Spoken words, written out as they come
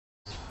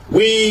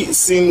We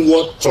seen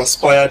what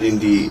transpired in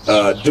the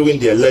during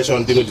the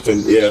election, during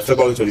the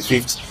February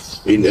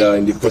 25th in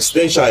the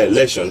presidential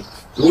election.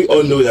 We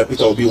all know that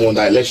Peter Obi won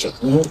the election.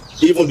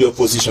 Even the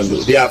opposition,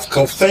 though, they have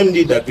confirmed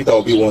it that Peter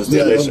Obi won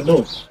the election.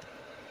 No.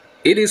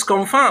 It is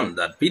confirmed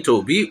that Peter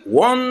Obi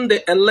won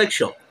the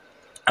election,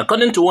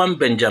 according to one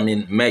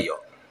Benjamin Mayor.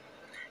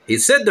 He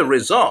said the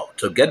resolve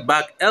to get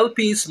back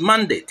LP's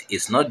mandate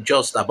is not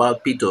just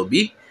about Peter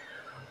Obi,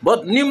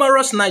 but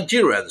numerous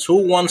Nigerians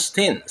who want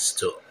things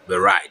to be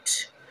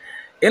right.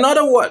 In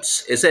other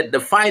words, he said the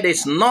fight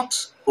is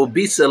not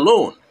Obi's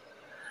alone.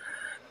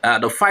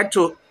 The fight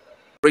to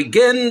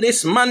regain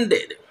this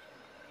mandate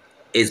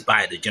is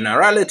by the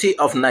generality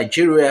of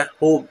Nigeria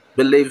who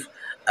believe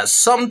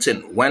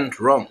something went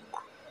wrong.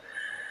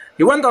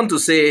 He went on to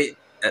say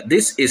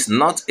this is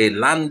not a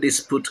land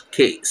dispute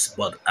case,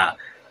 but a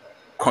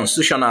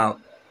constitutional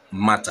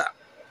matter.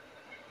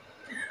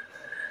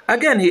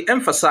 Again, he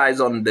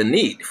emphasized on the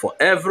need for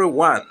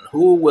everyone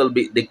who will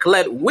be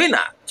declared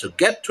winner to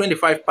get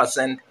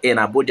 25% in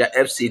Abuja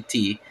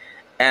FCT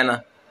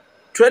and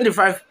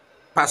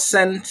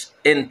 25%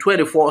 in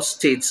 24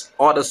 states,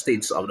 other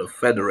states of the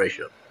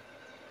Federation.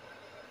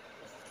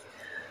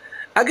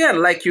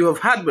 Again, like you have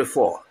heard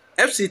before,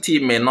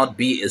 FCT may not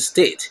be a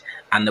state,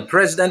 and the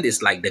president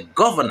is like the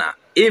governor,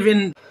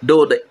 even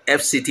though the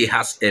FCT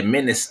has a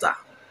minister.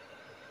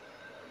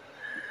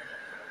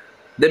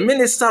 The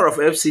minister of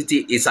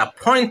FCT is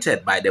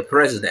appointed by the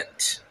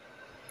president.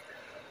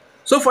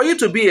 So for you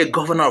to be a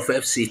governor of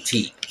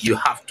FCT, you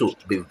have to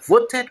be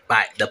voted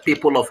by the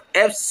people of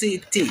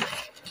FCT.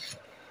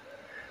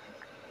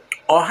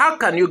 Or how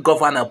can you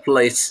govern a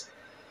place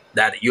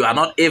that you are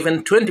not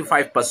even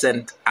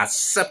 25%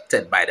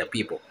 accepted by the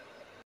people?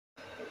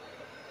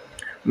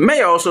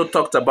 Mayor also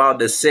talked about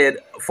the said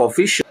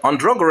forfeiture on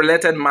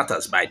drug-related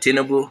matters by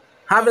Tinubu.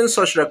 Having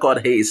such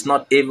record, he is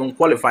not even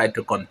qualified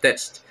to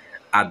contest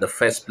at the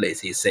first place,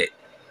 he said.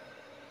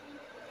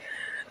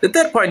 The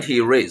third point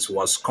he raised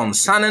was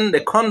concerning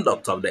the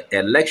conduct of the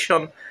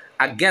election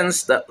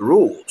against the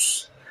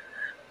rules.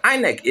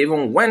 INEC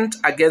even went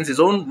against his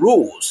own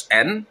rules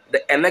and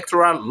the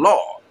electoral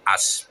law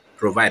as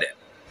provided.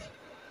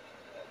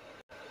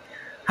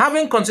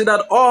 Having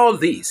considered all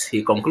this,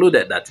 he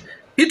concluded that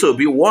Peter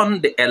Obi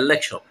won the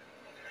election.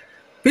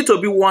 Peter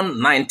Obi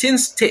won 19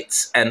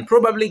 states and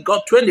probably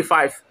got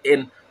 25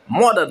 in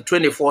more than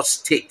 24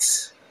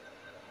 states.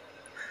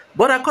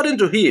 But according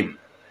to him,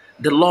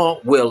 the law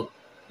will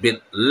be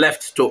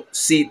left to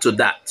see to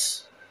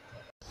that.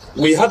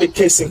 We have a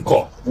case in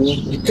court.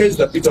 The case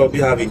that Peter Obi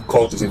have in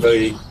court is a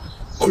very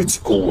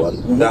critical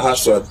one that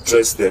has to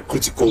address the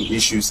critical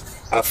issues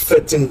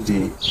affecting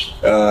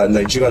the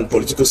Nigerian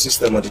political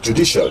system and the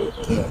judiciary.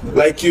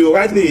 Like you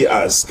rightly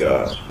ask,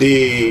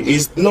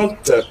 it's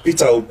not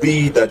Peter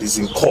Obi that is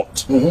in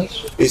court.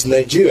 It's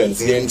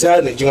Nigerians, the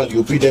entire Nigerian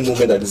obedient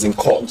movement that is in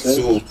court.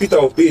 So Peter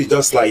Obi is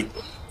just like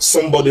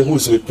somebody who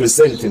is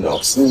representing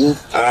us,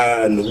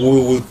 and we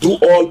will do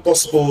all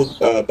possible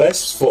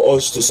best for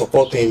us to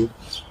support him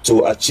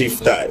to achieve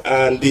that.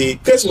 And the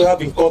case we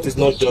have in court is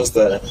not just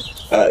a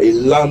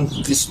land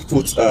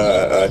dispute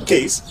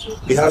case.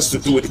 It has to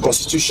do with the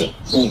Constitution.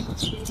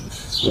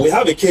 We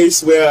have a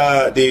case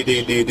where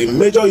the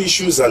major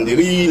issues and the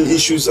real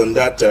issues on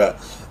that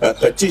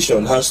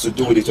petition has to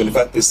do with the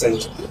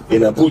 25%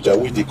 in Abuja,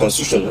 which the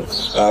Constitution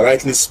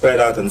rightly spread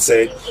out and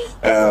said,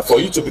 for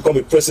you to become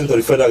a president of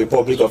the Federal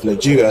Republic of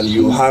Nigeria,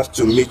 you have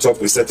to meet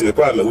up with certain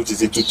requirement, which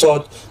is a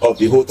 2/3 of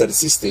the whole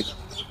 36 state,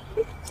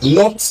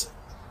 not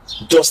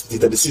just the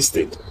 36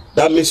 state.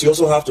 That means you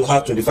also have to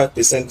have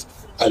 25%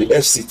 at the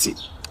FCT.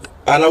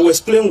 And I will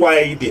explain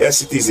why the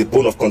FCT is a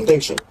bone of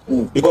contention.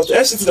 Because the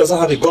FCT doesn't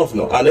have a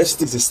governor, and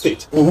FCT is a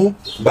state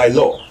by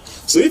law.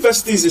 So if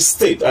FCT is a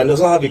state and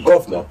doesn't have a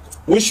governor,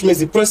 which means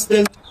the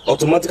president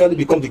automatically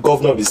become the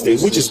governor of the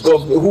state, which is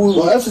governor who.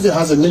 Well, FCT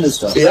has a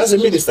minister. He has a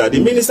minister. The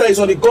minister is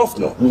not the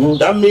governor.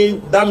 That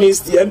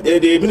means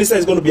the minister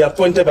is going to be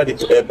appointed by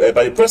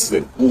the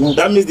president.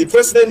 That means the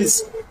president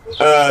is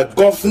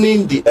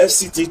governing the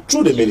FCT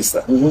through the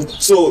minister.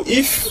 So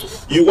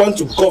if you want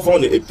to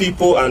govern a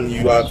people and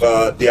you have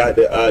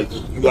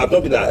you have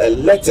not been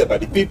elected by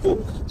the people,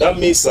 that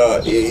means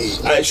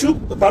I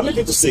should permit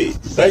me to say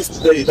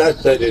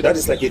that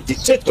is like a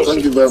dictatorship.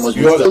 Thank you very much.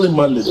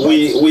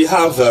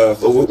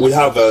 We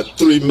have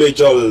three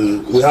major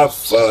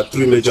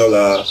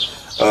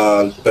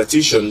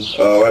petition,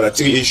 rather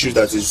three issues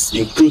that is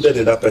included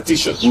in that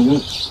petition.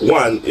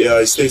 One,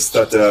 it states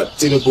that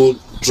Tinubu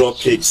drug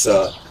cakes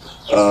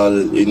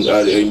in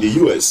the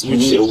US,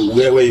 which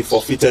where he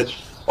forfeited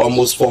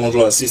almost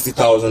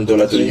 $460,000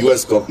 to the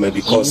US government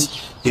because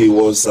he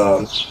was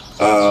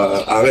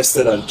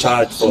arrested and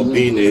charged for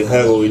being a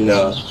heroin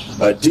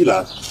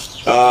dealer.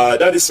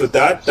 That is for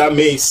that. That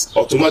means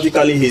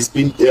automatically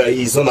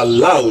he's not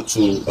allowed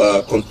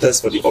to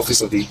contest for the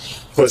office of the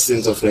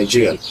president of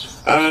Nigeria.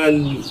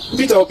 And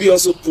Peter Obi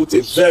also put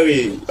a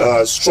very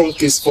strong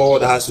case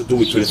forward that has to do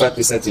with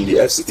 25% in the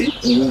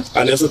FCT,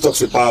 and he also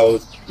talks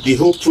about the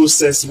whole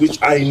process which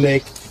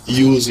INEC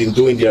used in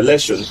doing the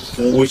election,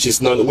 which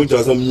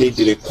doesn't meet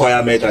the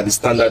requirement and the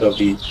standard of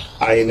the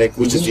INEC,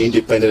 which is the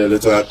Independent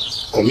Electoral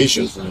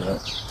Commission.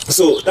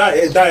 So that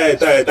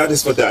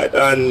is for that.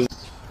 And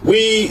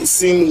we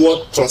seen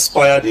what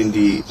transpired in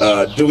the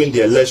during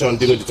the election,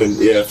 during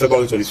the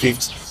February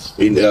 25th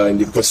in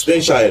the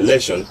presidential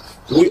election.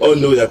 We all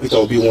know that Peter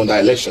Obi won the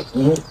election.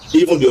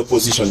 Even the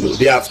opposition know.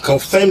 They have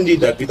confirmed it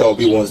that Peter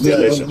Obi won the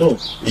election.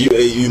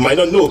 You might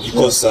not know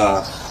because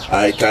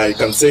I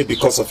can say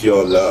because of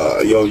your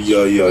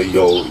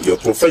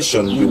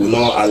profession, you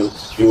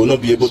will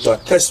not be able to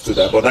attest to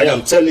that. But I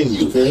am telling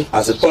you,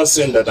 as a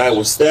person that I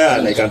was there,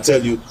 and I can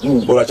tell you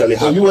what actually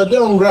happened. You were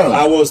there on ground.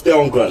 I was there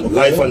on ground,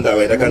 live and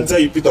direct. I can tell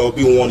you, Peter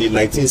Obi won in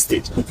 19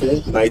 states.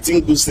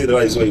 19 good states, that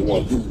is what he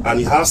won, and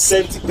he has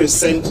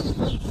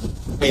 70%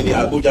 in the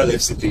Abuja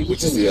FCP,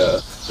 which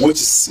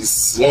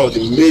is one of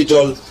the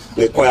major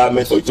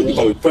requirements for you to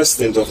become a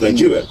president of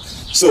Nigeria.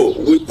 So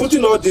we're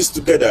putting all this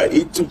together.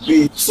 It would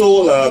be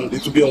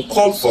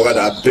uncalled for, rather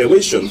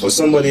aberration for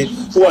somebody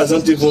who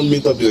hasn't even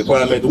met up the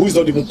requirement, who is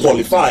not even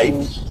qualified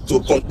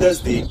to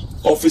contest the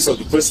office of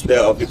the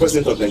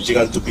president of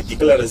Nigeria to be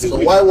declared as a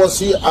winner. Why was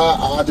he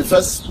at the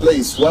first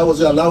place? Why was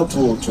he allowed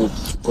to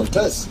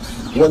contest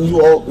when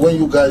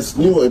you guys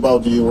knew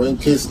about the Iran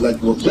case,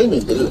 like you were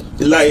claiming?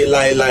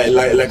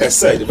 Like I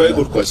said, very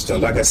good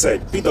question. Like I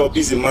said, Peter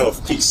Obi is a man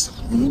of peace,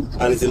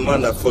 and he's a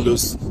man that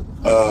follows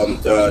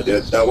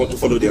that want to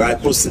follow the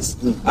right process,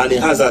 and he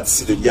has that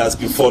attitude. He has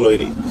been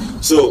following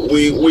it. So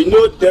we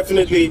know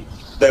definitely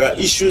there are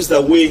issues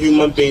that we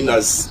human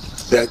beings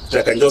that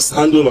can just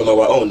handle on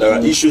our own. There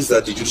are issues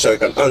that the judiciary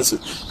can answer,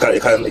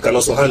 can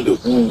also handle.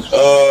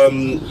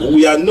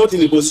 We are not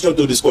in a position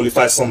to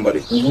disqualify somebody.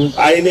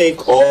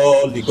 INEC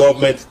or the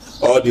government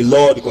or the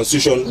law, the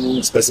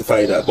constitution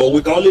specify that. But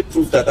we can only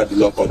prove that at the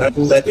law court.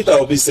 Like Peter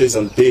Obi says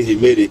on the day he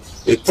made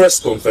a press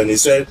conference, he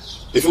said,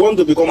 if you want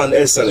to become an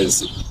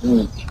excellency,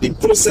 the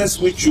process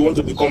which you want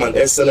to become an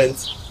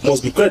excellent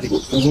must be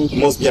credible. It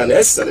must be an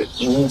excellent.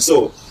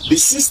 So the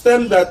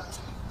system that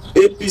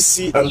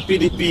APC and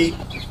PDP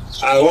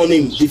are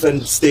running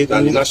different state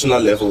and the national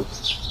level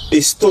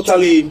is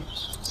totally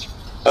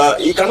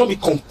it cannot be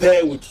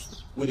compared with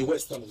the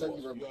Western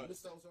world.